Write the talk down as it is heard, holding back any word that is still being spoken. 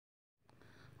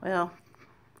Well,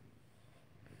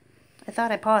 I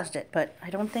thought I paused it, but I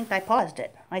don't think I paused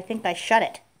it. I think I shut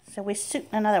it. So we're shooting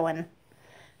another one.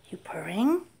 You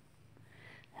purring?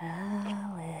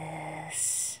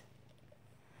 Alice.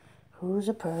 Who's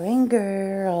a purring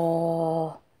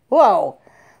girl? Whoa!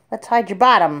 Let's hide your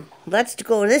bottom. Let's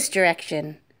go this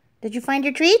direction. Did you find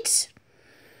your treats?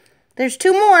 There's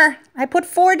 2 more. I put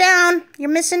 4 down. You're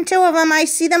missing 2 of them. I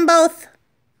see them both.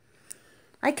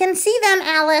 I can see them,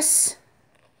 Alice.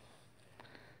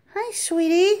 Hi,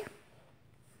 sweetie.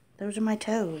 Those are my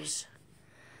toes.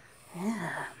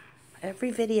 Yeah.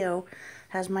 Every video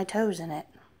has my toes in it.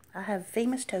 I have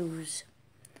famous toes.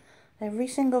 Every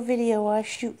single video I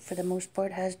shoot, for the most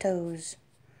part, has toes.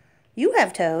 You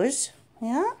have toes.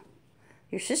 Yeah?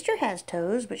 Your sister has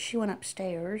toes, but she went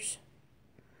upstairs.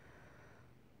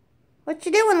 What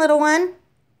you doing, little one?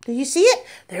 Do you see it?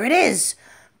 There it is.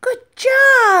 Good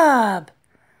job.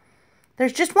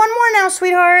 There's just 1 more now,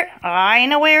 sweetheart. I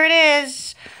know where it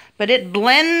is, but it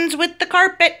blends with the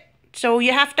carpet, so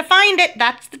you have to find it.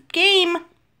 That's the game.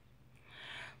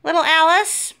 Little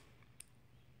Alice.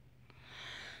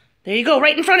 There you go,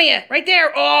 right in front of you. Right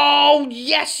there. Oh,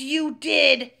 yes, you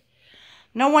did.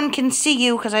 No one can see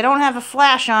you because I don't have a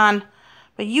flash on,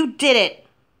 but you did it.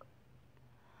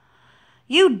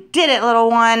 You did it, little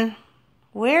one.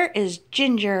 Where is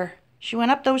Ginger? She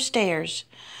went up those stairs,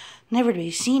 never to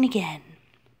be seen again.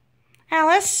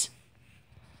 Alice?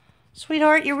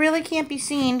 Sweetheart, you really can't be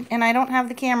seen, and I don't have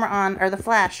the camera on, or the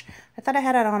flash. I thought I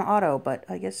had it on auto, but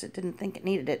I guess it didn't think it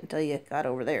needed it until you got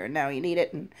over there, and now you need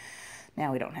it, and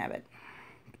now we don't have it.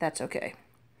 But that's okay.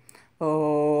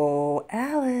 Oh,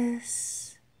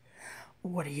 Alice.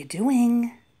 What are you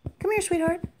doing? Come here,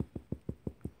 sweetheart.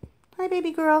 Hi,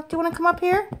 baby girl. Do you want to come up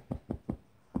here?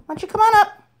 Why don't you come on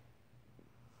up?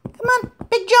 Come on,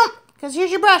 big jump, because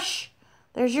here's your brush.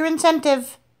 There's your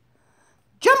incentive.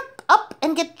 Jump up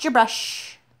and get your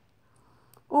brush.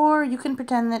 Or you can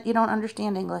pretend that you don't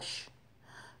understand English.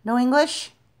 No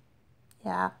English?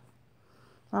 Yeah.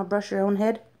 Want to brush your own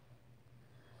head?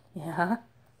 Yeah.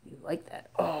 You like that?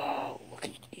 Oh, look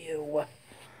at you.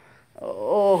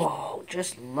 Oh,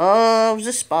 just loves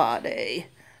a spa day.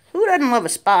 Who doesn't love a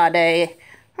spa day?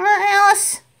 Huh,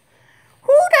 Alice?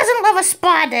 Who doesn't love a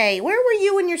spa day? Where were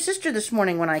you and your sister this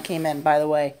morning when I came in, by the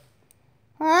way?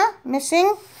 Huh?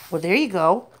 Missing? Well, there you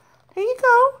go. There you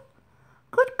go.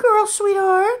 Good girl,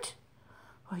 sweetheart.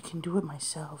 I can do it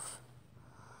myself.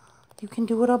 You can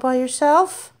do it all by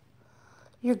yourself?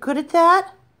 You're good at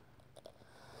that?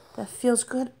 That feels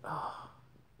good. Oh,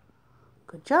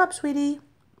 good job, sweetie.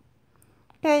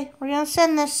 Okay, we're going to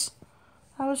send this.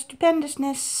 That was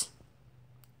stupendousness.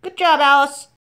 Good job, Alice.